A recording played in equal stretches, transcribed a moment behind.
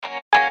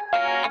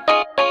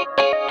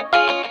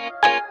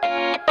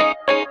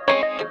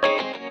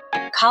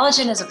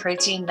Collagen is a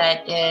protein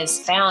that is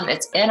found,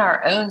 it's in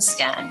our own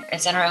skin,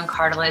 it's in our own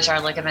cartilage,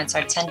 our ligaments,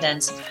 our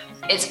tendons.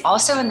 It's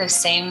also in those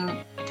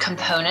same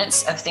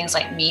components of things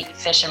like meat,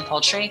 fish, and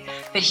poultry.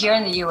 But here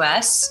in the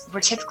US,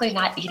 we're typically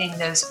not eating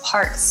those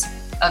parts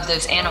of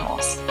those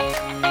animals.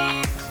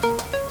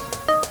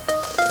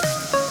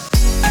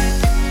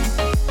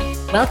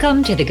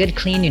 Welcome to the Good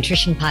Clean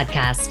Nutrition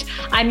Podcast.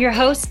 I'm your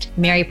host,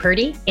 Mary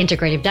Purdy,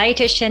 integrative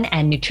dietitian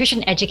and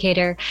nutrition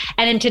educator.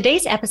 And in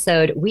today's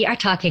episode, we are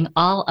talking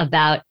all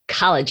about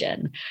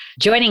collagen.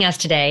 Joining us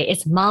today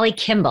is Molly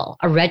Kimball,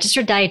 a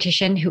registered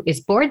dietitian who is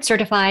board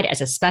certified as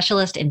a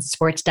specialist in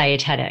sports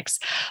dietetics.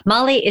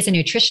 Molly is a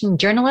nutrition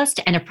journalist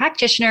and a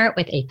practitioner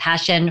with a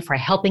passion for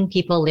helping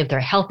people live their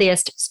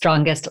healthiest,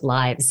 strongest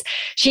lives.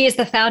 She is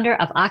the founder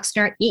of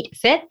Ochsner Eat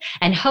Fit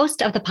and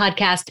host of the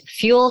podcast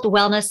Fueled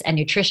Wellness and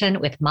Nutrition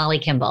with Molly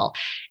Kimball.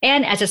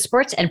 And as a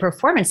sports and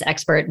performance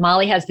expert,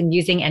 Molly has been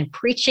using and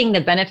preaching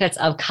the benefits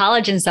of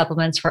collagen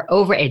supplements for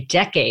over a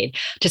decade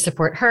to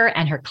support her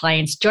and her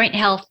clients' joint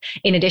health,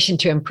 in addition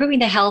to improving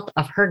the health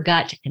of her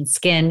gut and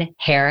skin,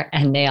 hair,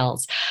 and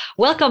nails.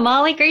 Welcome,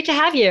 Molly. Great to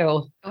have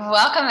you.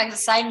 Welcome. I'm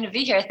excited to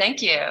be here.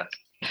 Thank you.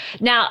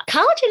 Now,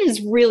 collagen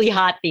is really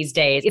hot these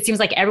days. It seems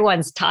like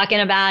everyone's talking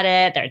about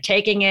it. They're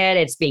taking it.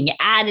 It's being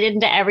added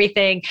into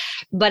everything.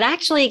 But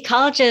actually,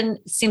 collagen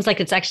seems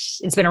like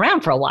it's been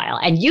around for a while.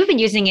 And you've been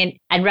using it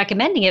and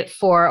recommending it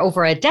for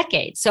over a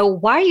decade. So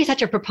why are you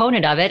such a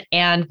proponent of it?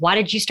 And why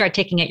did you start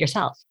taking it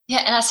yourself?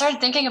 Yeah, and I started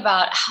thinking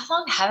about how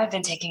long have I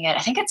been taking it? I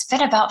think it's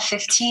been about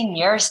 15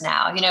 years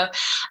now,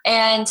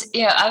 and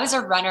I was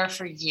a runner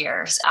for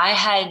years. I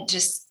had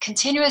just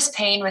continuous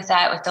pain with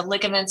that, with the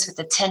ligaments, with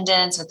the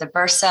tendons, with the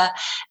bursa.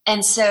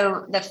 And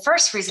so the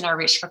first reason I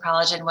reached for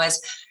collagen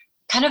was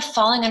kind of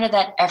falling under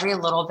that every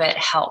little bit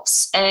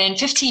helps. And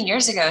 15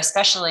 years ago,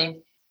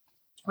 especially,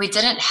 we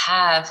didn't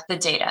have the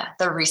data,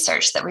 the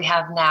research that we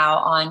have now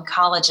on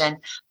collagen.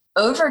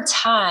 Over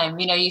time,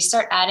 you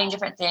start adding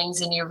different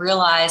things and you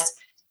realize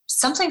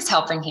something's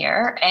helping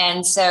here.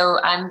 And so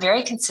I'm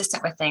very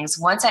consistent with things.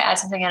 Once I add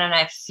something in and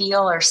I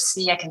feel or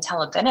see, I can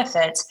tell a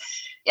benefit.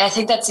 I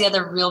think that's the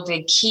other real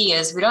big key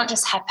is we don't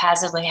just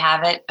haphazardly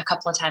have it a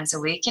couple of times a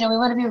week. We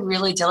want to be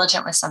really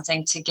diligent with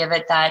something to give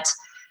it that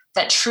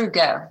true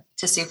go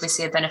to see if we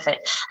see a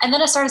benefit. And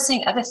then I started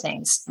seeing other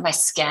things. My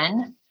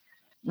skin,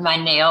 my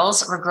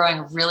nails were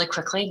growing really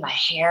quickly. My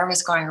hair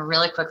was growing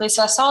really quickly.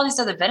 So I saw all these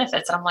other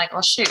benefits and I'm like,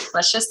 well, shoot,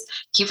 let's just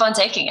keep on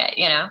taking it,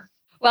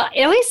 Well,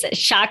 it always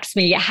shocks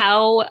me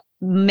how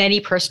many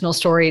personal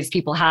stories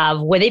people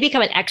have. When they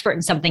become an expert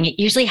in something, it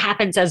usually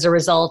happens as a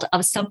result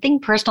of something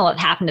personal that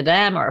happened to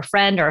them or a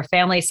friend or a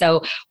family.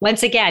 So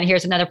once again,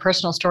 here's another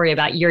personal story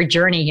about your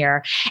journey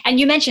here.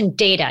 And you mentioned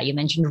data, you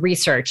mentioned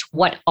research.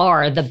 What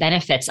are the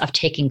benefits of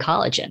taking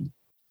collagen?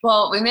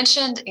 Well, we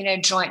mentioned,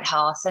 joint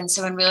health. And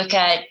so when we look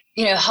at,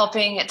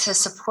 helping to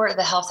support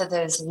the health of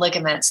those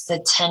ligaments, the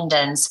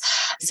tendons,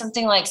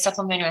 something like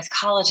supplementing with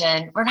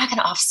collagen, we're not going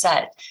to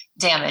offset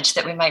damage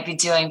that we might be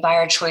doing by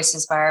our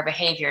choices, by our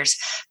behaviors.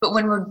 But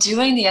when we're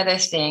doing the other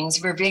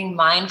things, we're being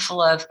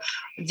mindful of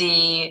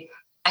the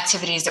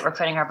activities that we're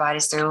putting our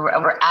bodies through,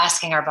 we're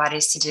asking our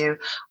bodies to do.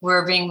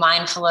 We're being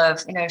mindful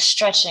of,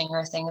 stretching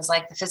or things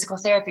like the physical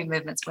therapy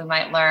movements we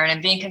might learn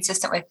and being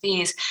consistent with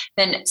these.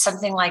 Then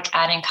something like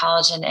adding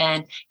collagen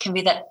in can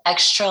be that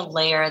extra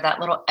layer, that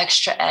little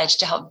extra edge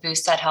to help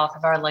boost that health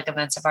of our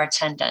ligaments, of our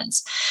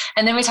tendons.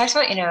 And then we talked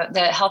about,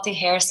 the healthy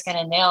hair, skin,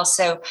 and nails.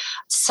 So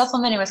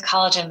supplementing with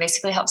collagen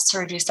basically helps to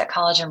reduce that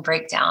collagen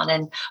breakdown.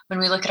 And when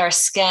we look at our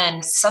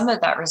skin, some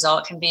of that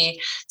result can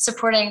be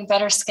supporting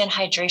better skin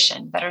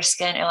hydration, better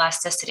skin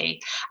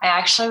elasticity. I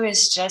actually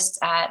was just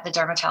at the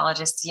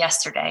dermatologist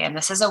yesterday, and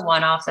this is a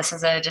one-off. This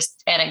is a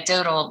just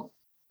anecdotal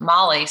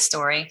Molly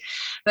story,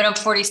 but I'm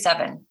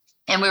 47.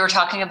 And we were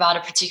talking about a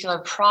particular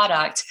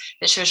product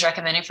that she was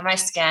recommending for my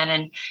skin.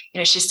 And,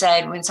 she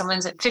said, when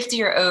someone's at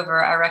 50 or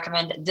over, I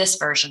recommend this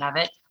version of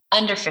it.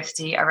 Under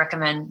 50, I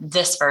recommend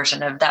this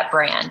version of that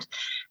brand.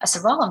 I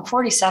said, well, I'm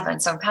 47,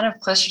 so I'm kind of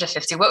closer to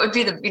 50. What would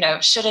be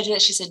should I do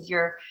it? She said,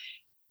 your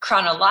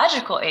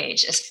chronological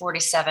age is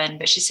 47,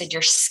 but she said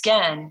your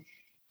skin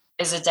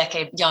is a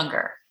decade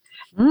younger.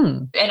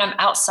 And I'm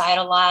outside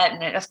a lot,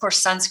 and of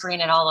course,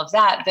 sunscreen and all of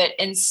that. But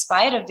in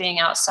spite of being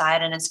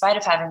outside and in spite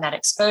of having that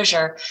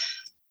exposure,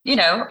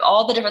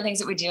 all the different things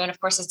that we do, and of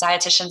course, as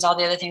dietitians, all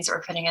the other things that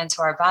we're putting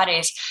into our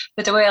bodies.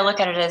 But the way I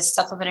look at it is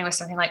supplementing with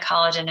something like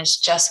collagen is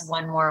just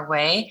one more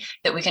way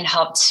that we can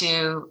help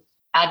to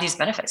add these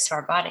benefits to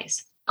our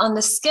bodies. On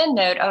the skin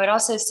note, I would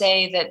also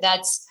say that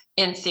that's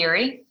in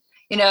theory.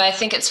 I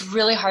think it's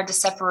really hard to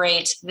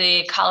separate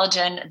the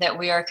collagen that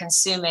we are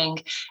consuming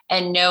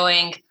and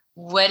knowing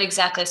what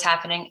exactly is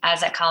happening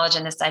as that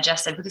collagen is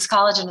digested, because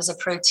collagen is a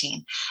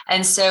protein.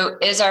 And so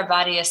is our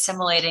body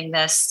assimilating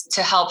this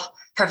to help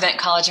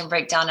prevent collagen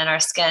breakdown in our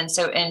skin?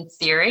 So in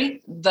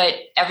theory, but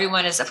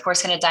everyone is, of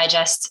course, going to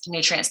digest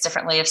nutrients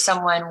differently. If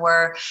someone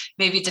were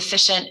maybe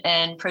deficient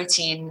in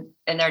protein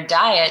in their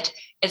diet,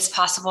 it's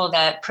possible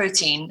that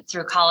protein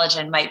through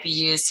collagen might be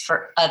used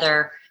for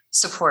other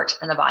support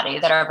in the body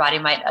that our body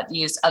might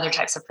use other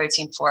types of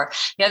protein for.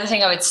 The other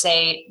thing I would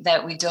say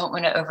that we don't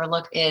want to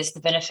overlook is the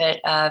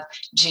benefit of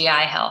GI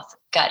health,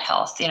 gut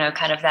health,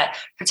 kind of that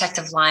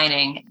protective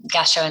lining,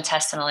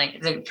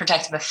 gastrointestinally, the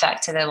protective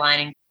effect to the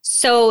lining.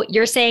 So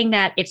you're saying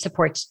that it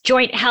supports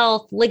joint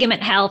health,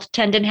 ligament health,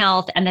 tendon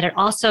health, and that it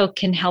also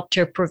can help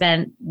to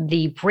prevent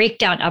the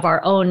breakdown of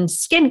our own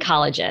skin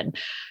collagen.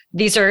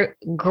 These are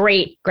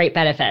great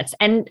benefits.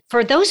 And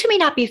for those who may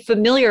not be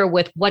familiar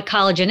with what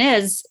collagen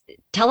is,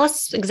 tell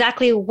us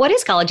exactly what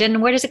is collagen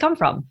and where does it come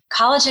from?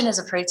 Collagen is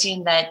a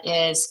protein that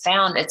is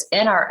found, it's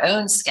in our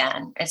own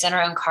skin. It's in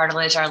our own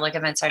cartilage, our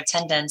ligaments, our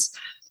tendons.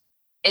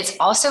 It's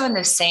also in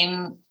those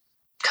same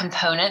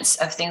components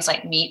of things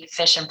like meat,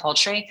 fish, and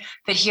poultry.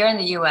 But here in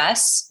the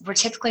US, we're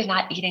typically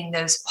not eating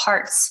those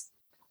parts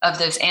of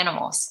those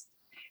animals.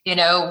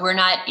 We're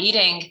not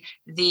eating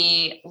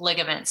the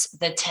ligaments,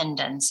 the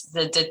tendons,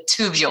 the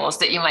tubules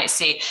that you might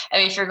see. I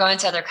mean, if you're going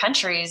to other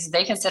countries,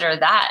 they consider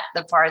that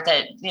the part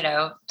that,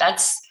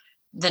 that's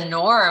the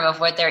norm of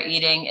what they're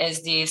eating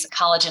is these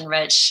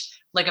collagen-rich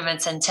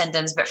ligaments and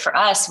tendons. But for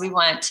us, we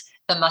want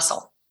the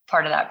muscle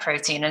part of that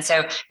protein. And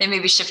so they may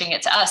be shipping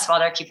it to us while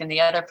they're keeping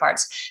the other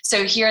parts.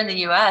 So here in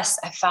the US,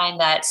 I find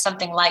that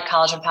something like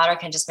collagen powder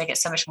can just make it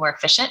so much more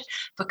efficient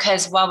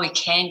because while we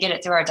can get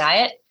it through our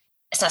diet,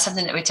 it's not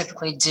something that we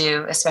typically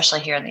do,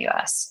 especially here in the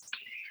US.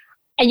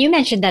 And you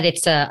mentioned that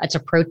it's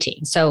a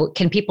protein. So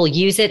can people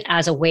use it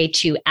as a way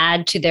to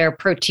add to their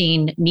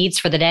protein needs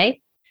for the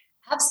day?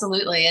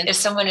 Absolutely. And if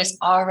someone is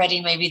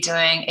already maybe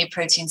doing a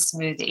protein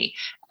smoothie,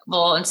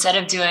 well, instead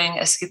of doing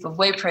a scoop of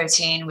whey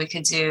protein, we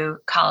could do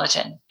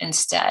collagen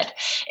instead.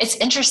 It's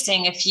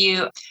interesting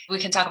we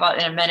can talk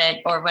about in a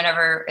minute or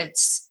whenever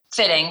it's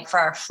fitting for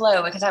our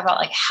flow, we can talk about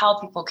like how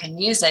people can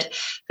use it.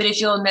 But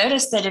if you'll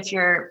notice that if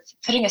you're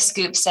putting a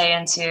scoop, say,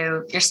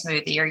 into your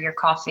smoothie or your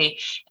coffee,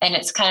 and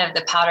it's kind of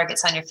the powder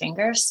gets on your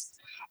fingers,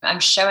 I'm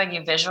showing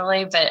you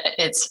visually, but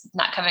it's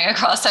not coming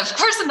across. Of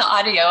course, in the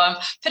audio, I'm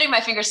putting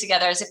my fingers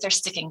together as if they're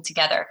sticking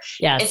together.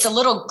 Yes. It's a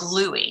little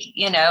gluey,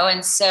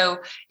 and so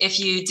if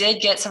you did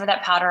get some of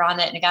that powder on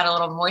it and it got a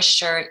little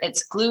moisture,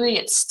 it's gluey,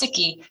 it's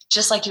sticky,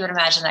 just like you would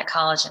imagine that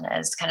collagen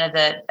is. Kind of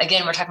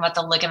again, we're talking about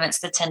the ligaments,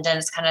 the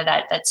tendons, kind of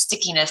that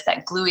stickiness,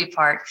 that gluey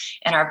part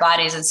in our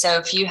bodies. And so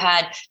if you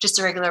had just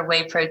a regular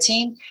whey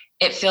protein,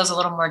 it feels a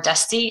little more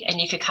dusty and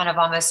you could kind of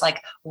almost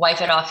like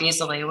wipe it off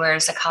easily,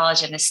 whereas the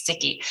collagen is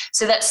sticky.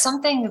 So that's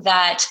something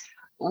that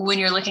when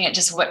you're looking at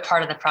just what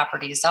part of the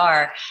properties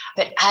are,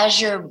 but as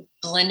you're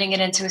blending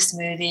it into a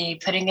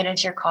smoothie, putting it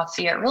into your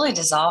coffee, it really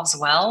dissolves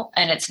well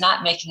and it's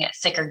not making it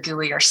thick or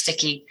gooey or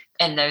sticky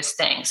in those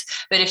things.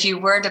 But if you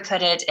were to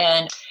put it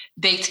in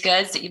baked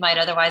goods that you might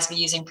otherwise be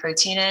using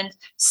protein in,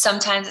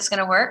 sometimes it's going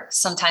to work,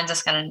 sometimes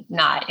it's going to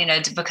not,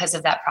 because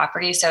of that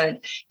property. So,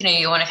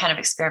 you want to kind of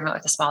experiment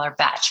with a smaller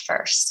batch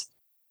first.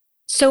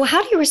 So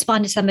how do you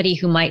respond to somebody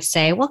who might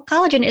say, well,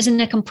 collagen isn't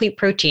a complete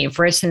protein?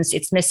 For instance,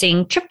 it's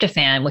missing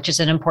tryptophan, which is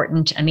an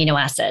important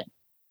amino acid.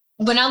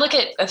 When I look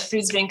at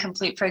foods being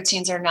complete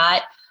proteins or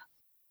not,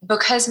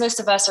 because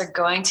most of us are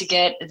going to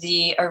get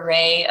the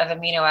array of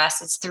amino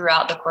acids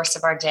throughout the course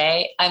of our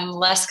day, I'm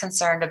less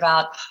concerned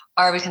about,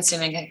 are we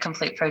consuming a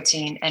complete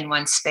protein in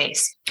one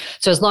space?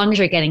 So as long as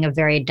you're getting a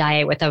varied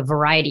diet with a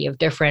variety of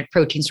different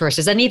protein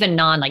sources and even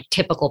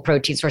typical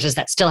protein sources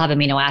that still have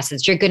amino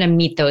acids, you're going to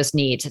meet those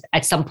needs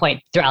at some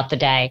point throughout the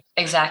day.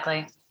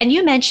 Exactly. And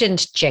you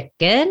mentioned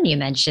chicken, you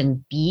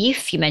mentioned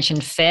beef, you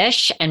mentioned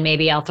fish, and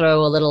maybe I'll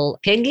throw a little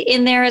pig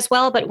in there as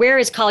well. But where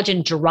is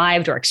collagen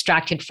derived or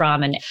extracted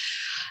from? And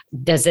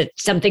does it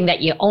something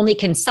that you only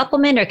can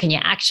supplement or can you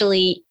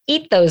actually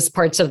eat those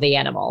parts of the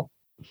animal?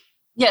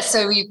 Yes,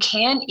 so you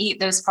can eat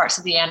those parts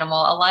of the animal.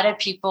 A lot of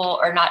people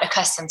are not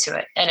accustomed to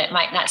it, and it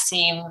might not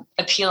seem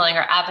appealing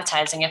or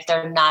appetizing if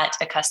they're not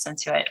accustomed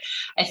to it.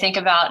 I think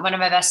about one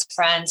of my best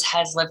friends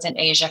has lived in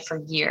Asia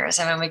for years,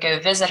 and when we go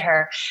visit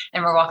her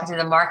and we're walking through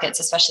the markets,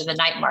 especially the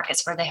night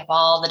markets where they have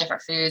all the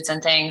different foods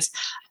and things,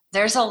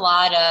 there's a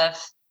lot of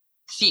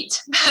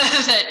feet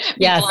that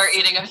people are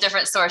eating of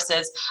different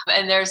sources.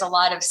 And there's a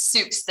lot of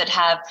soups that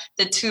have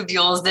the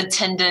tubules, the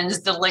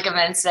tendons, the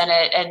ligaments in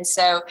it. And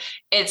so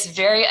it's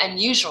very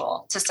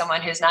unusual to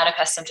someone who's not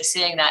accustomed to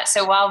seeing that.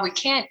 So while we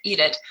can't eat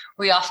it,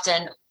 we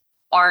often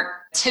aren't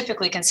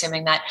typically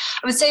consuming that.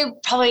 I would say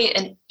probably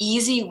an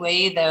easy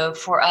way, though,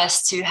 for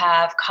us to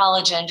have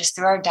collagen just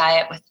through our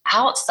diet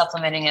without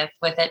supplementing it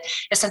with it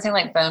is something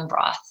like bone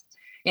broth.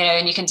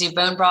 And you can do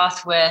bone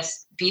broth with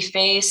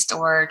beef-based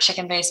or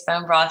chicken-based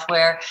bone broth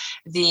where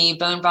the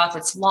bone broth,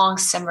 it's long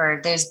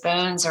simmered. Those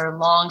bones are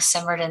long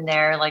simmered in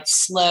there, like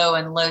slow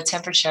and low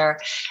temperature,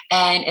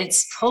 and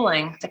it's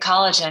pulling the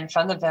collagen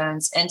from the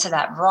bones into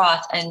that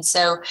broth. And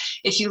so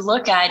if you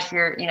look at, if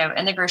you're,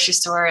 in the grocery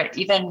store,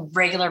 even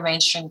regular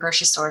mainstream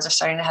grocery stores are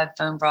starting to have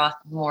bone broth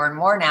more and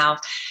more now.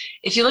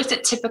 If you looked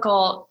at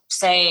typical,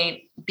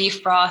 say,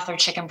 beef broth or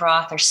chicken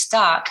broth or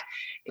stock,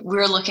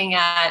 we're looking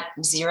at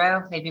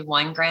 0, maybe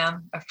 1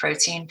 gram of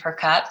protein per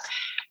cup,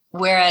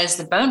 whereas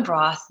the bone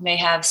broth may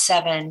have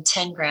 7,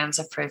 10 grams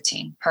of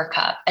protein per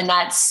cup. And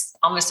that's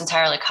almost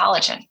entirely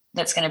collagen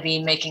that's going to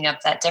be making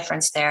up that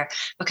difference there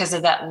because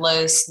of that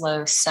low,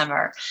 slow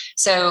simmer.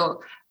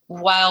 So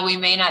while we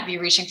may not be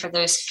reaching for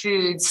those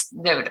foods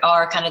that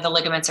are kind of the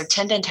ligaments or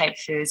tendon type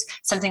foods,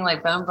 something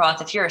like bone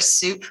broth, if you're a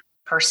soup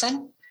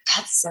person,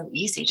 that's so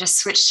easy. Just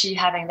switch to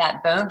having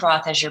that bone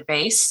broth as your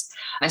base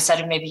instead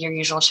of maybe your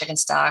usual chicken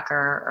stock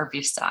or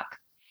beef stock.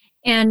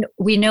 And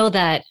we know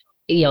that,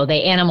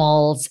 the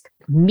animal's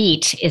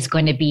meat is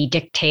going to be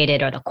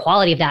dictated, or the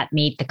quality of that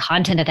meat, the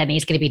content of that meat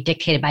is going to be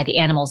dictated by the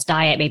animal's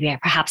diet, maybe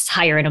perhaps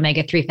higher in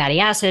omega-3 fatty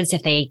acids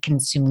if they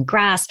consume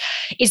grass.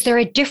 Is there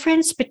a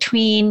difference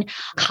between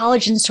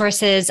collagen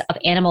sources of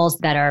animals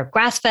that are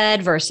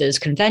grass-fed versus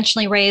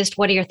conventionally raised?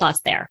 What are your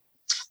thoughts there?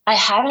 I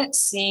haven't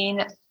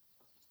seen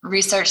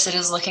research that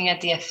is looking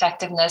at the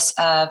effectiveness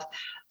of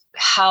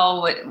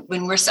how,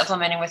 when we're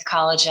supplementing with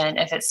collagen,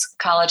 if it's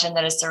collagen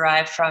that is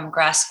derived from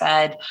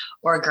grass-fed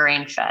or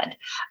grain-fed.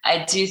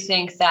 I do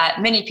think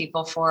that many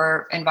people,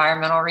 for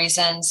environmental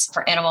reasons,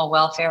 for animal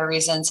welfare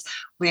reasons,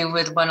 we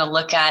would want to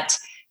look at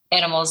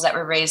animals that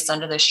were raised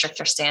under those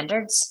stricter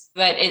standards.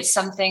 But it's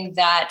something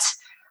that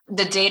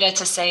the data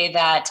to say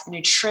that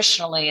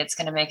nutritionally it's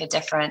going to make a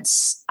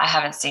difference, I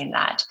haven't seen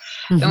that.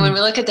 Mm-hmm. And when we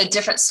look at the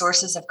different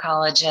sources of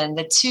collagen,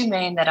 the two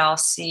main that I'll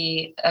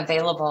see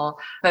available,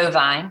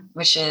 bovine,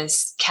 which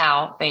is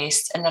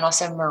cow-based, and then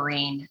also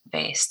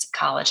marine-based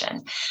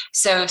collagen.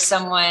 So if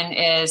someone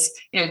is,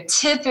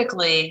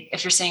 typically,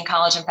 if you're seeing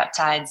collagen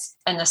peptides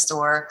in the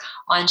store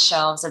on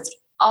shelves, it's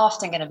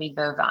often going to be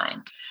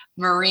bovine.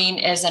 Marine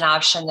is an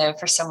option, though,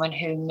 for someone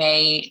who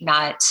may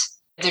not,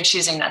 they're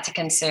choosing not to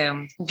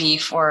consume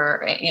beef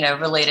or,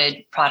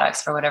 related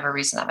products for whatever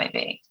reason that might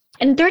be.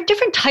 And there are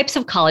different types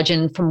of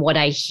collagen from what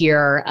I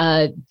hear,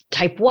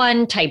 type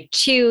 1, type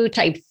 2,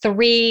 type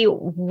 3.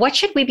 What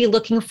should we be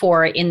looking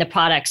for in the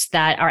products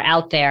that are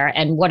out there,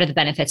 and what are the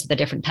benefits of the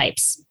different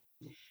types?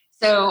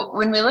 So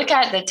when we look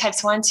at the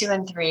types 1, 2,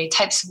 and 3,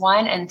 types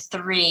 1 and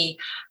 3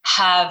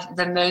 have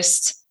the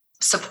most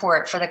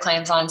support for the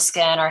claims on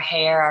skin, our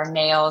hair, our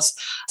nails,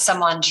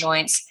 some on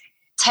joints.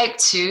 Type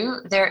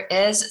 2, there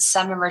is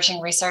some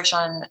emerging research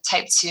on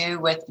type 2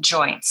 with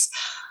joints.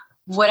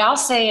 What I'll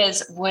say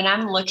is when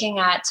I'm looking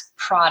at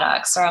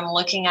products or I'm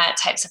looking at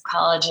types of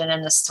collagen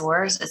in the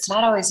stores, it's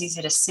not always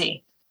easy to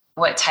see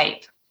what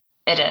type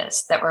it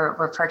is that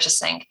we're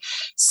purchasing.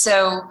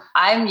 So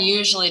I'm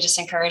usually just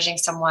encouraging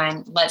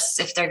someone,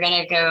 if they're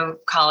going to go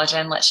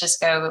collagen, let's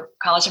just go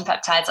collagen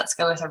peptides. Let's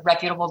go with a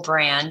reputable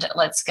brand.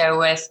 Let's go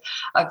with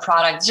a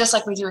product, just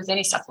like we do with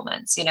any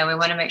supplements. We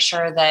want to make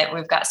sure that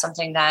we've got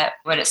something that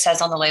what it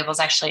says on the label is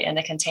actually in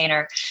the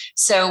container.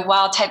 So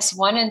while types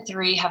 1 and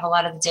 3 have a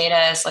lot of the data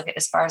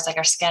as far as like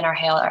our skin, our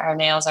hair, our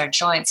nails, our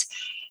joints,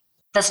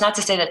 that's not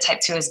to say that type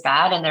 2 is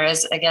bad. And there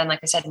is, again, like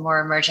I said, more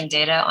emerging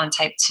data on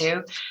type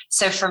 2.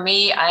 So for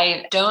me,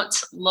 I don't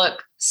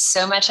look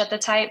so much at the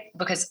type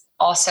because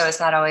also it's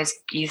not always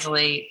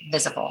easily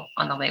visible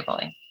on the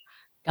labeling.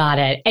 Got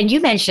it. And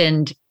you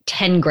mentioned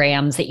 10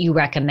 grams that you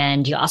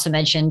recommend. You also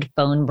mentioned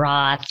bone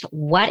broth.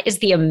 What is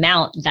the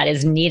amount that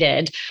is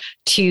needed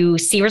to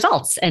see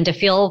results and to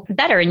feel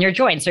better in your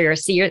joints or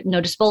see your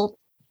noticeable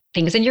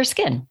things in your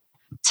skin?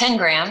 10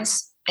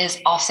 grams is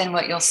often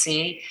what you'll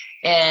see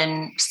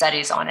in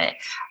studies on it.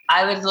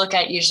 I would look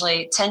at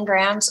usually 10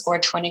 grams or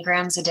 20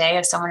 grams a day.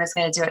 If someone is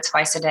going to do it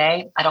twice a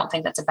day, I don't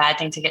think that's a bad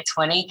thing to get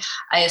 20.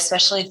 I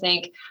especially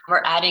think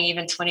we're adding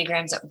even 20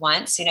 grams at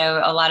once. A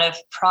lot of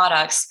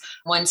products,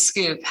 one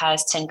scoop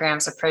has 10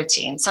 grams of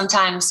protein.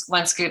 Sometimes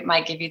one scoop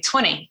might give you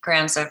 20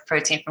 grams of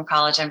protein from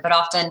collagen, but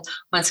often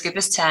one scoop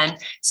is 10.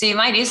 So you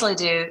might easily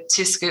do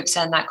 2 scoops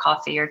in that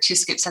coffee or 2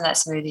 scoops in that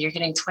smoothie. You're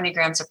getting 20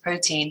 grams of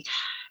protein.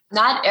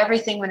 Not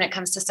everything when it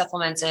comes to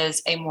supplements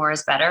is a more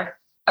is better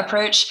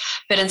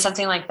approach, but in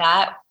something like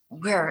that,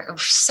 we're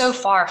so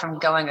far from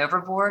going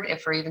overboard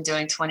if we're even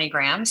doing 20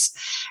 grams.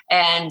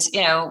 And,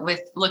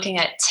 with looking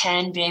at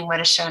 10 being what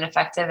is shown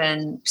effective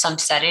in some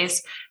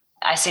studies,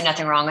 I see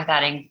nothing wrong with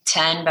adding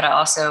 10, but I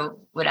also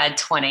would add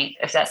 20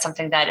 if that's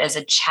something that is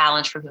a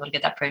challenge for people to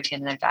get that protein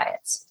in their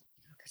diets.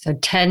 So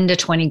 10 to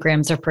 20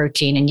 grams of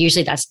protein, and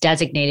usually that's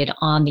designated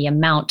on the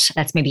amount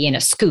that's maybe in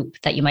a scoop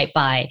that you might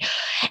buy.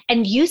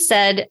 And you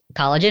said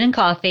collagen in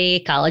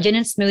coffee, collagen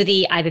in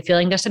smoothie. I have a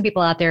feeling there's some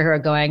people out there who are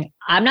going,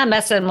 I'm not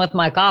messing with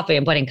my coffee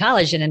and putting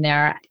collagen in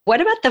there.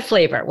 What about the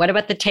flavor? What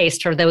about the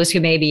taste for those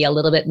who may be a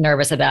little bit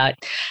nervous about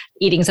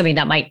eating something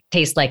that might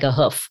taste like a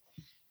hoof?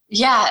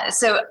 Yeah,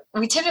 so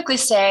we typically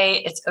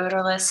say it's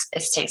odorless,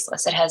 it's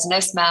tasteless. It has no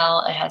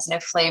smell, it has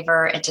no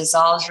flavor, it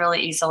dissolves really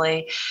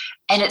easily.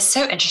 And it's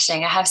so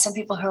interesting. I have some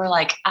people who are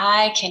like,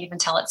 I can't even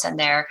tell it's in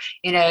there.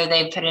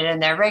 They put it in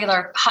their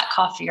regular hot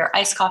coffee or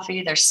iced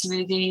coffee, their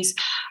smoothies.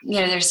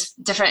 There's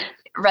different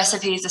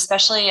recipes,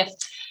 especially if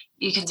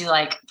you can do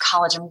like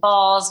collagen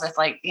balls with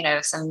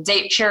some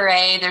date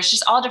puree. There's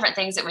just all different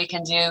things that we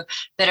can do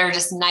that are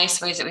just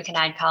nice ways that we can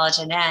add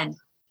collagen in.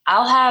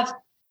 I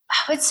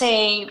would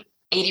say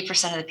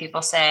 80% of the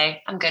people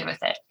say, I'm good with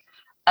it.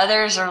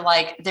 Others are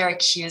like, they're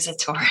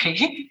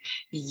accusatory.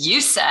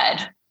 You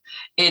said,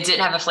 It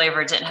didn't have a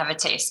flavor, it didn't have a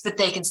taste, but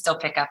they can still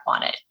pick up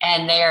on it.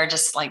 And they are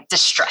just like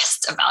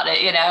distressed about it,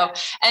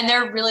 and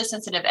they're really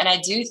sensitive. And I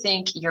do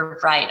think you're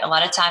right. A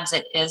lot of times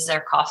it is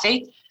their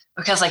coffee,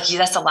 because like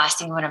that's the last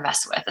thing you want to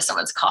mess with is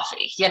someone's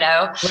coffee,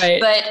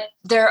 Right. But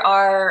there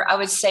are, I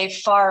would say,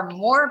 far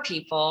more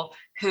people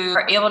who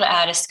are able to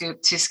add a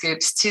scoop, 2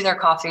 scoops to their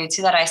coffee,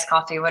 to that iced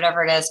coffee,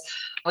 whatever it is.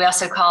 We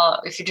also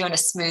call, if you're doing a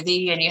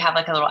smoothie and you have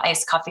like a little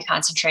iced coffee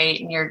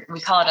concentrate, and we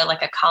call it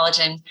like a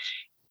collagen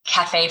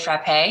cafe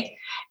frappe.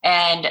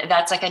 And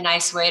that's like a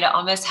nice way to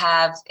almost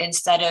have,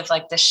 instead of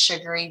like the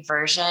sugary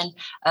version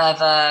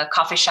of a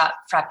coffee shop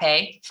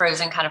frappe,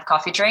 frozen kind of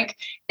coffee drink,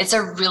 it's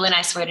a really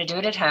nice way to do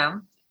it at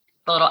home.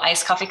 A little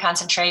iced coffee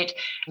concentrate,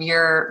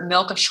 your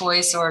milk of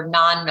choice or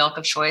non-milk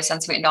of choice,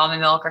 unsweetened almond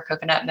milk or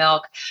coconut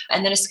milk,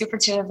 and then a scoop or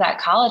 2 of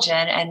that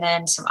collagen, and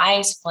then some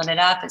ice, blend it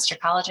up. It's your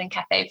collagen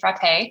cafe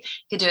frappe. You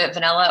could do it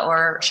vanilla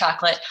or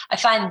chocolate. I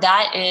find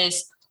that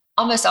is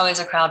almost always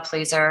a crowd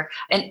pleaser.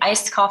 In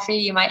iced coffee,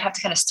 you might have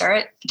to kind of stir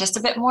it just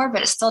a bit more,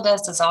 but it still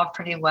does dissolve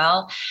pretty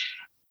well.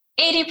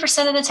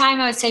 80% of the time,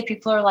 I would say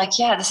people are like,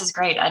 yeah, this is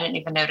great. I didn't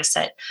even notice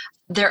it.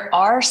 There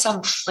are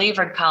some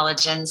flavored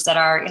collagens that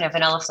are,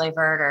 vanilla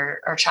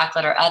flavored or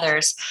chocolate or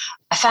others.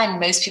 I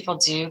find most people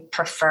do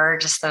prefer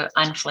just the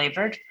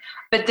unflavored,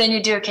 but then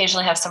you do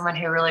occasionally have someone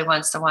who really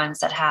wants the ones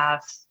that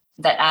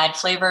add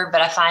flavor.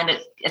 But I find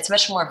it's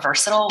much more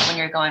versatile when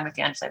you're going with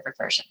the unflavored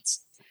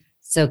versions.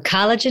 So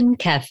collagen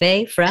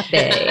cafe frappe.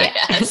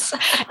 Yes.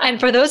 And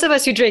for those of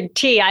us who drink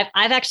tea, I've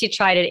actually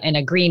tried it in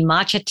a green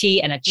matcha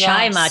tea and a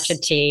chai matcha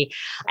tea.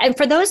 And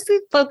for those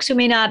folks who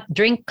may not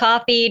drink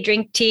coffee,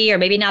 drink tea, or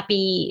maybe not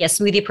be a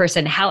smoothie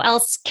person, how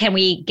else can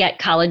we get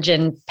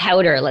collagen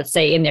powder, let's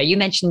say, in there? You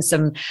mentioned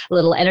some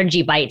little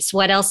energy bites.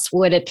 What else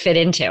would it fit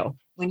into?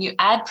 When you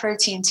add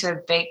protein to a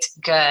baked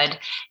good,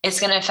 it's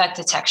going to affect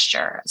the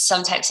texture.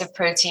 Some types of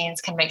proteins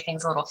can make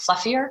things a little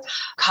fluffier.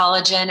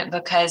 Collagen,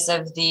 because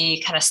of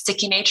the kind of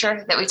sticky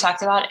nature that we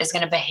talked about, is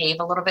going to behave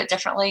a little bit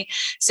differently.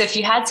 So if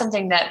you had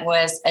something that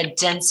was a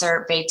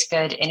denser baked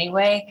good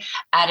anyway,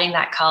 adding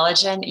that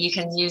collagen, you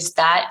can use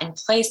that in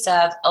place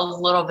of a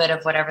little bit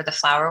of whatever the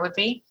flour would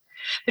be.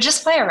 But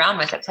just play around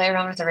with it, play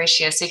around with the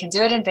ratio. So you can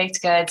do it in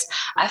baked goods.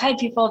 I've had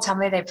people tell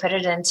me they put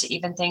it into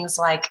even things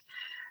like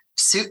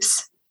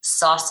soups,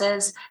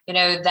 sauces,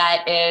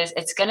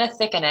 it's going to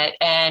thicken it.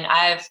 And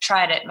I've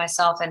tried it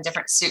myself in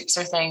different soups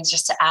or things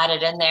just to add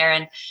it in there.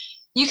 And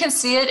you can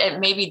see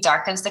it maybe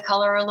darkens the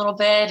color a little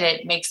bit.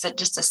 It makes it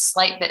just a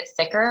slight bit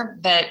thicker,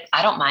 but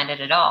I don't mind it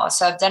at all.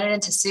 So I've done it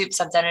into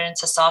soups. I've done it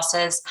into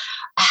sauces.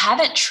 I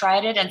haven't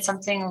tried it in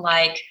something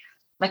like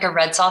a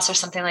red sauce or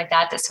something like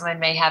that someone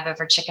may have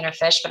over chicken or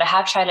fish, but I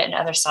have tried it in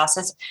other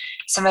sauces.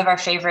 Some of our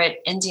favorite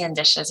Indian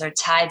dishes or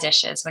Thai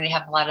dishes, when you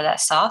have a lot of that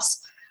sauce,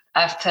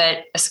 I've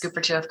put a scoop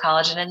or 2 of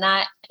collagen in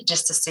that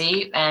just to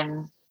see,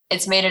 and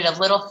it's made it a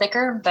little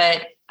thicker,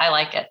 but I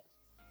like it.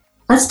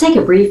 Let's take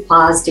a brief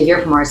pause to hear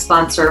from our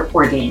sponsor,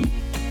 Orgain.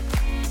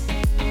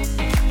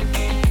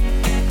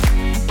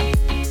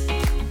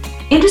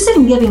 Interested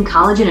in giving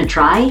collagen a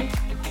try?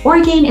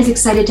 Orgain is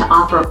excited to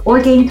offer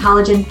Orgain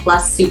Collagen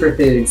Plus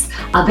Superfoods,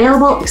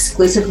 available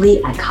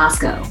exclusively at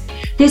Costco.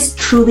 This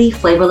truly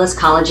flavorless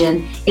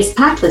collagen is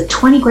packed with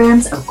 20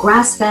 grams of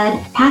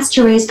grass-fed,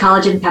 pasture-raised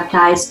collagen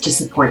peptides to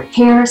support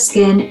hair,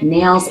 skin,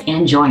 nails,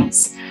 and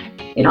joints.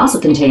 It also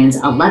contains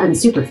 11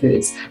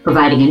 superfoods,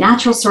 providing a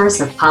natural source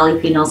of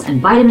polyphenols and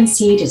vitamin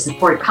C to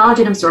support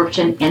collagen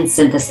absorption and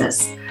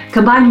synthesis.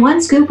 Combine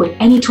 1 scoop with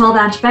any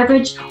 12-ounce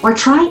beverage or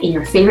try in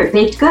your favorite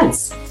baked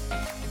goods.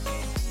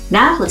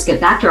 Now, let's get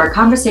back to our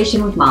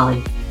conversation with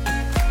Molly.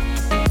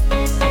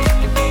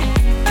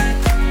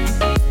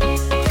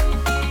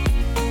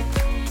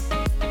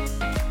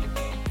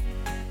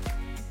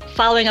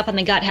 Following up on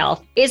the gut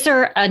health, is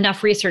there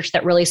enough research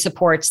that really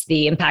supports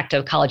the impact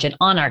of collagen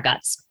on our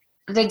guts?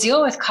 The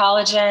deal with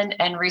collagen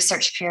and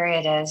research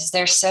period is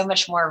there's so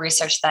much more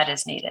research that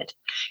is needed.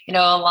 A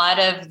lot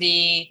of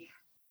the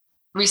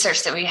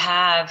research that we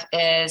have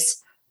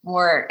is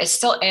it's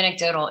still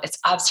anecdotal, it's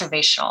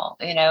observational.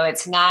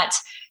 It's not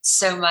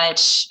so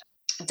much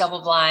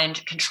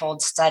double-blind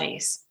controlled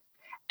studies.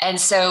 And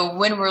so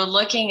when we're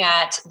looking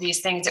at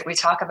these things that we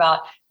talk about,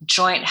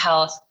 joint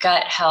health,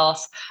 gut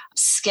health,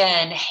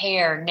 skin,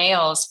 hair,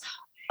 nails,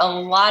 a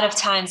lot of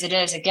times it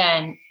is,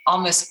 again,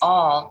 almost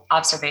all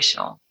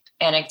observational,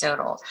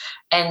 anecdotal.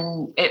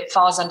 And it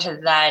falls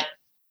under that,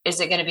 is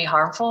it going to be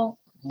harmful?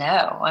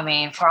 No. I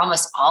mean, for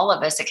almost all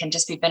of us, it can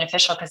just be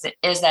beneficial because it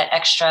is that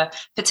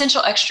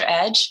potential extra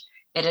edge.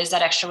 It is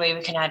that extra way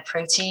we can add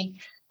protein.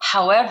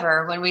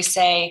 However, when we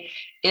say,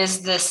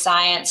 is the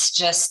science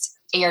just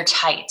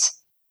airtight?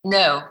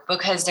 No,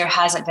 because there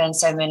hasn't been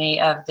so many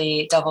of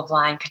the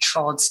double-blind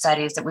controlled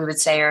studies that we would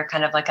say are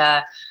kind of like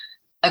a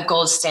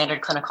gold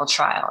standard clinical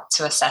trial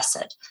to assess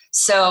it.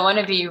 So I want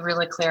to be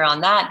really clear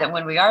on that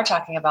when we are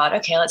talking about,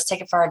 okay, let's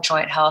take it for our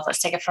joint health, let's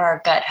take it for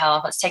our gut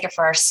health, let's take it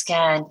for our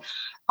skin,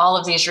 all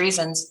of these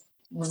reasons,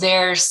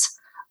 there's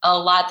a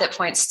lot that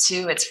points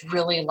to it's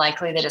really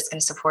likely that it's going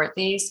to support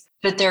these,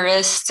 but there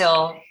is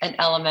still an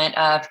element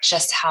of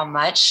just how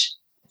much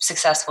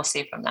success we'll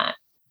see from that.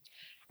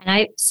 And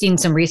I've seen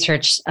some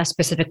research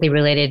specifically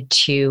related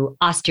to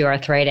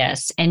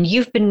osteoarthritis, and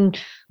you've been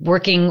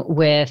working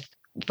with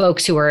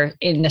folks who are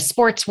in the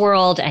sports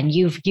world and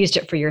you've used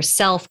it for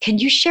yourself. Can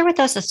you share with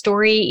us a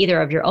story, either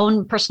of your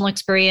own personal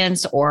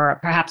experience or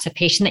perhaps a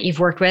patient that you've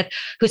worked with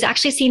who's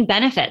actually seen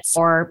benefits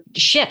or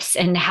shifts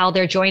in how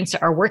their joints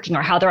are working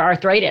or how their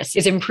arthritis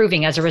is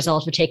improving as a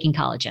result of taking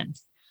collagen?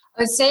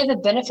 I would say the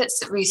benefits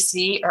that we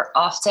see are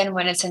often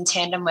when it's in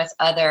tandem with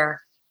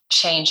other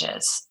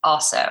changes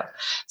also.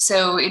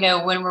 So,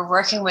 when we're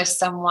working with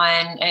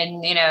someone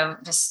and,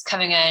 just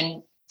coming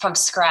in from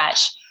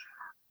scratch,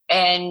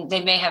 and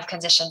they may have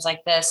conditions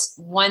like this,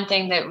 one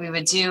thing that we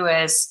would do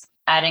is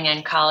adding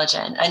in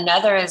collagen.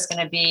 Another is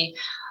going to be,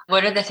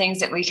 what are the things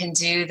that we can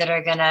do that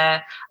are going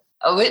to,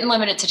 I wouldn't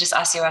limit it to just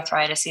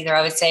osteoarthritis either.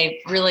 I would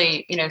say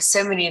really,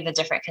 so many of the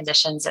different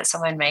conditions that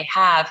someone may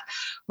have,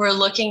 we're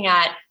looking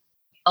at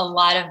a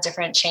lot of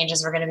different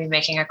changes we're going to be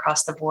making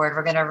across the board.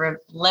 We're going to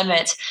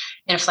limit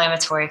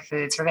inflammatory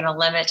foods. We're going to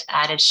limit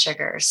added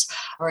sugars.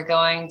 We're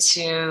going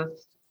to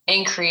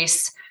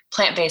increase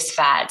plant-based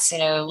fats,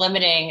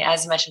 limiting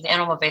as much of the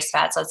animal-based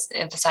fats. Let's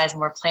emphasize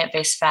more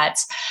plant-based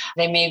fats.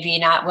 They may be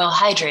not well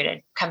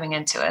hydrated coming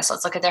into us.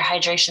 Let's look at their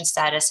hydration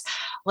status.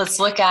 Let's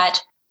look at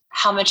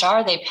how much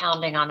are they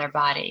pounding on their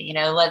body?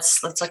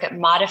 Let's look at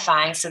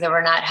modifying so that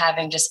we're not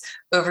having just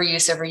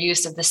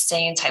overuse of the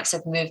same types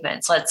of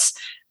movements. Let's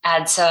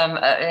add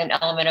an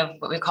element of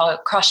what we call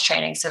cross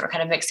training. So we're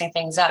kind of mixing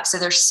things up. So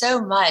there's so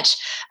much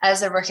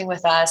as they're working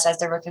with us, as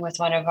they're working with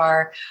one of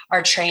our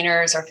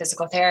trainers or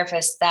physical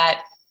therapists,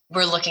 that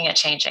we're looking at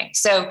changing.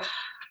 So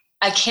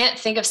I can't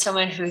think of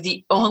someone who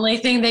the only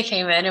thing they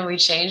came in and we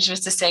changed was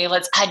to say,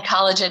 let's add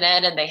collagen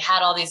in, and they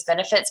had all these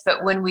benefits.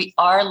 But when we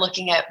are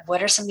looking at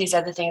what are some of these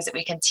other things that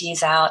we can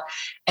tease out,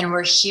 and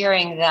we're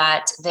hearing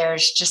that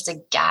there's just a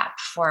gap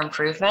for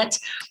improvement,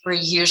 we're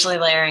usually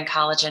layering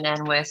collagen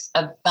in with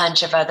a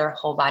bunch of other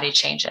whole body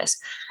changes.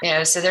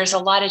 So there's a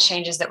lot of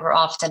changes that we're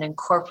often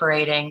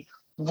incorporating,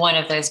 one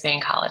of those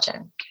being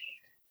collagen.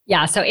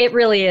 Yeah, so it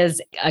really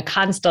is a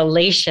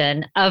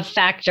constellation of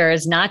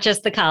factors, not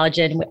just the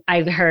collagen.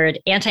 I've heard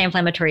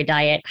anti-inflammatory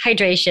diet,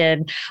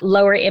 hydration,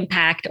 lower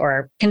impact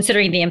or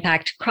considering the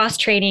impact,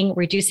 cross-training,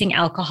 reducing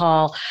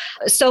alcohol.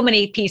 So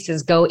many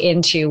pieces go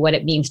into what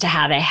it means to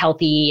have a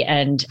healthy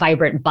and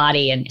vibrant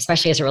body, and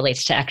especially as it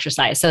relates to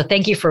exercise. So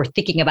thank you for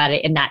thinking about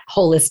it in that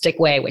holistic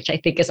way, which I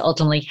think is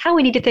ultimately how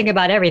we need to think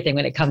about everything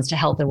when it comes to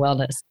health and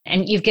wellness.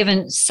 And you've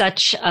given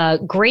such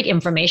great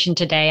information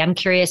today. I'm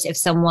curious if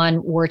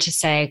someone were to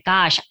say,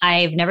 gosh,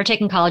 I've never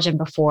taken collagen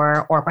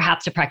before, or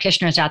perhaps a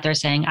practitioner is out there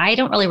saying, I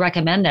don't really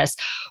recommend this.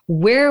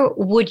 Where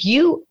would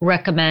you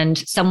recommend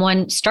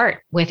someone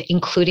start with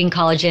including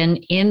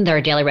collagen in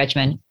their daily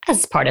regimen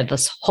as part of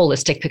this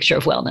holistic picture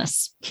of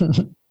wellness?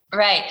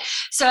 Right.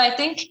 So I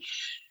think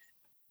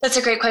that's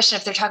a great question.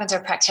 If they're talking to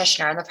a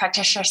practitioner and the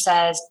practitioner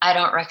says, I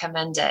don't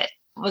recommend it.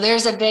 Well,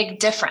 there's a big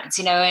difference,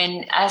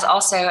 and as a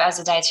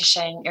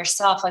dietitian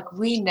yourself,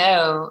 we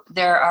know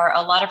there are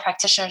a lot of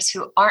practitioners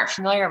who aren't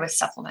familiar with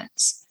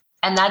supplements,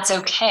 and that's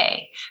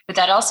okay. But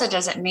that also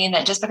doesn't mean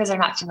that just because they're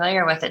not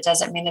familiar with it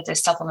doesn't mean that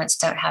those supplements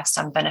don't have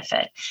some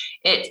benefit.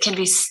 It can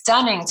be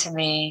stunning to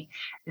me,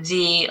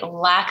 the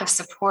lack of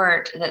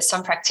support that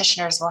some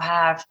practitioners will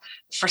have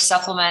for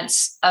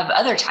supplements of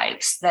other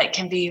types that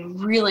can be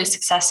really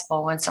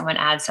successful when someone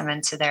adds them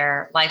into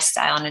their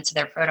lifestyle and into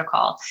their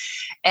protocol.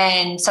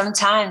 And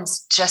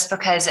sometimes just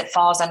because it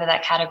falls under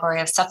that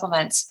category of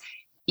supplements,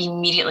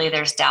 immediately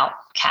there's doubt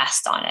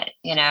cast on it,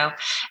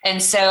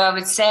 And so I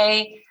would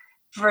say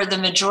for the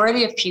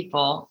majority of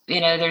people,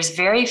 there's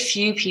very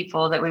few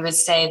people that we would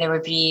say there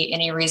would be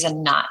any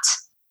reason not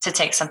to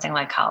take something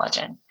like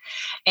collagen.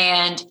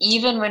 And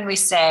even when we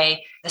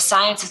say the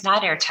science is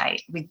not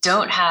airtight, we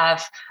don't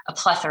have a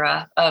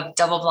plethora of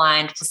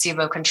double-blind,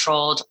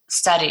 placebo-controlled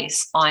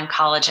studies on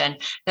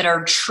collagen that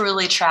are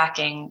truly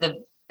tracking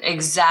the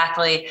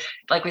exactly,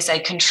 like we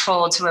said,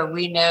 controlled to where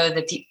we know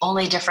that the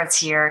only difference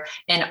here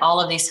in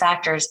all of these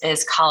factors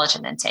is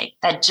collagen intake.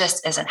 That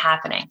just isn't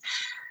happening.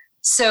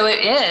 So it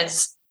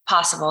is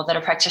possible that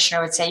a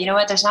practitioner would say, you know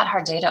what, there's not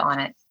hard data on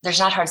it. There's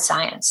not hard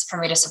science for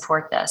me to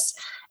support this.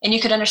 And you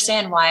could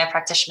understand why a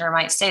practitioner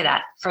might say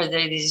that for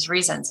these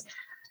reasons.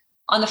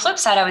 On the flip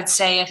side, I would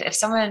say if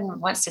someone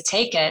wants to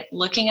take it,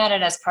 looking at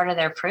it as part of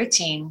their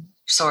protein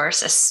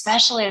source,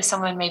 especially if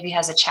someone maybe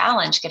has a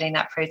challenge getting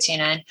that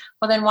protein in,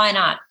 well, then why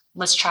not?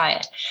 Let's try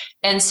it.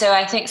 And so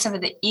I think some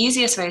of the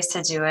easiest ways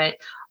to do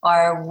it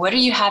are, what are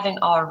you having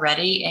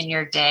already in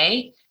your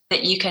day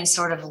that you can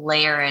sort of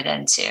layer it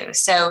into?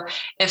 So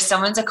if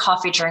someone's a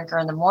coffee drinker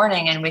in the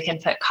morning and we can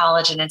put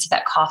collagen into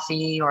that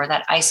coffee or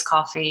that iced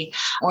coffee,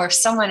 or if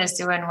someone is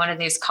doing one of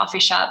these coffee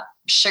shop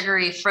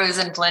sugary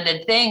frozen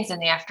blended things in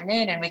the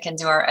afternoon and we can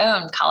do our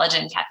own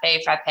collagen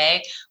cafe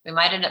frappe, we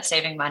might end up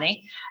saving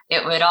money.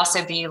 It would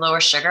also be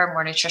lower sugar,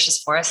 more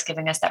nutritious for us,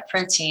 giving us that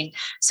protein.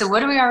 So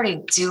what are we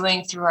already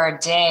doing through our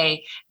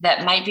day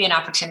that might be an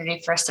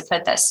opportunity for us to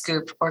put that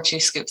scoop or 2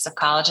 scoops of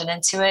collagen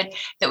into it,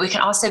 that we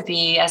can also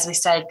be, as we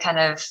said, kind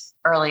of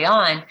early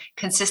on,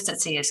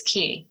 consistency is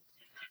key.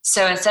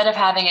 So instead of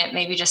having it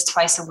maybe just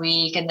twice a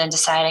week and then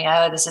deciding,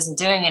 oh, this isn't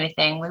doing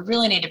anything, we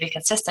really need to be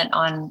consistent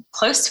on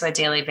close to a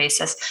daily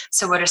basis.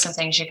 So what are some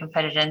things you can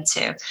put it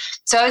into?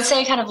 So I would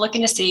say kind of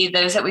looking to see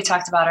those that we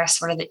talked about are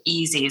sort of the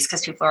easies,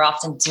 because people are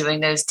often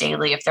doing those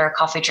daily. If they're a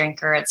coffee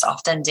drinker, it's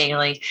often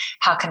daily.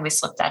 How can we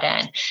slip that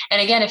in?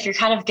 And again, if you're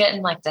kind of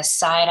getting like the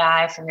side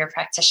eye from your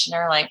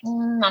practitioner, like,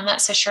 I'm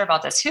not so sure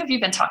about this. Who have you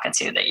been talking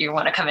to that you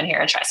want to come in here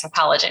and try some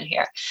collagen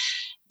here?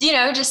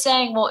 Just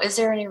saying, well, is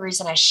there any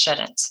reason I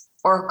shouldn't?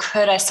 Or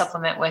could I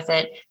supplement with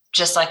it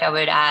just like I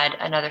would add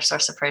another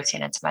source of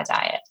protein into my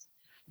diet?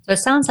 So it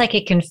sounds like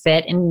it can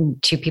fit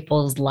into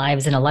people's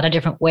lives in a lot of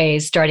different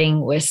ways,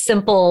 starting with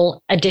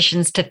simple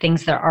additions to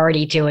things they're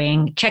already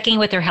doing, checking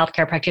with their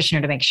healthcare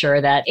practitioner to make sure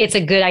that it's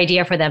a good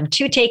idea for them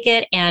to take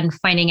it, and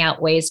finding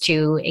out ways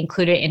to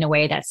include it in a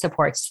way that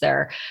supports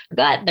their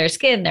gut, their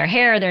skin, their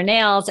hair, their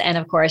nails, and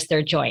of course,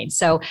 their joints.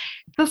 So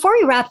before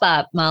we wrap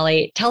up,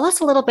 Molly, tell us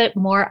a little bit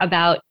more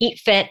about Eat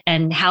Fit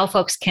and how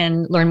folks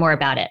can learn more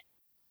about it.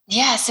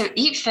 Yeah, so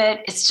Eat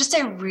Fit, it's just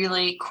a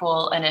really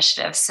cool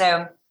initiative.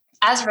 So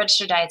as a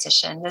registered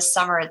dietitian, this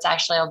summer,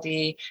 it'll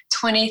be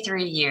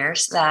 23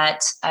 years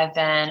that I've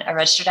been a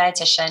registered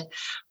dietitian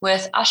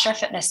with Osher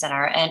Fitness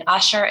Center. And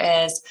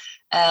Osher is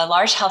a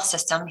large health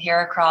system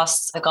here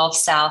across the Gulf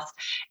South.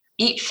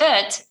 Eat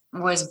Fit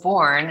was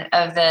born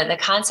of the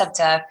concept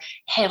of,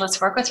 hey,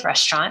 let's work with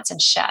restaurants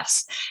and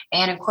chefs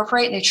and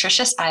incorporate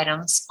nutritious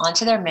items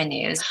onto their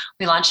menus.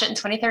 We launched it in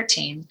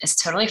 2013. It's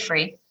totally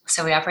free.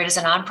 So we operate as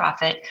a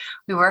nonprofit.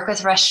 We work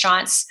with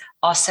restaurants,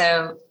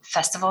 also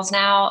festivals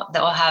now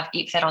that will have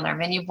Eat Fit on their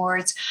menu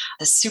boards,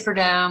 the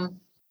Superdome,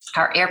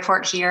 our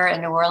airport here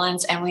in New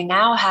Orleans. And we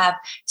now have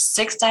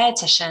 6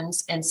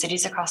 dietitians in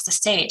cities across the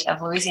state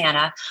of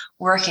Louisiana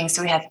working.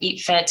 So we have Eat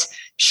Fit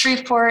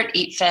Shreveport,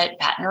 Eat Fit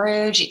Baton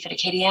Rouge, Eat Fit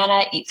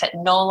Acadiana, Eat Fit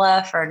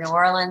NOLA for New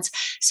Orleans.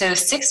 So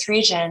 6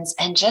 regions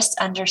and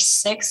just under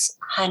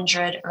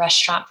 600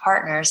 restaurant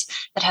partners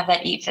that have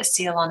that Eat Fit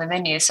seal on the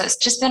menu. So it's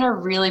just been a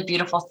really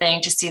beautiful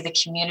thing to see the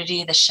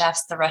community, the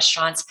chefs, the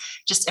restaurants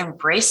just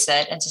embrace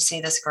it and to see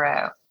this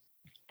grow.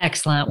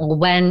 Excellent. Well,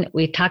 when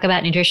we talk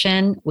about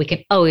nutrition, we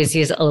can always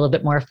use a little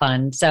bit more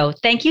fun. So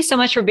thank you so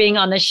much for being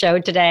on the show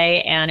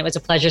today. And it was a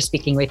pleasure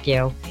speaking with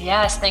you.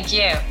 Yes, thank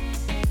you.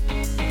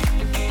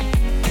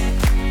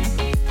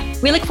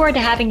 We look forward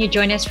to having you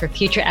join us for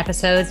future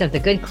episodes of the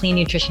Good Clean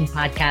Nutrition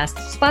Podcast,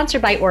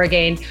 sponsored by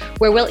Orgain,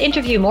 where we'll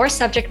interview more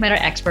subject matter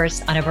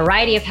experts on a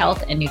variety of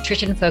health and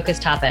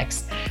nutrition-focused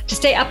topics. To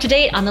stay up to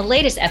date on the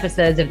latest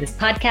episodes of this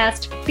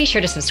podcast, be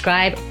sure to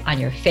subscribe on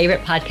your favorite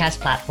podcast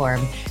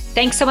platform.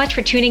 Thanks so much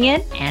for tuning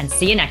in, and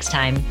see you next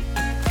time.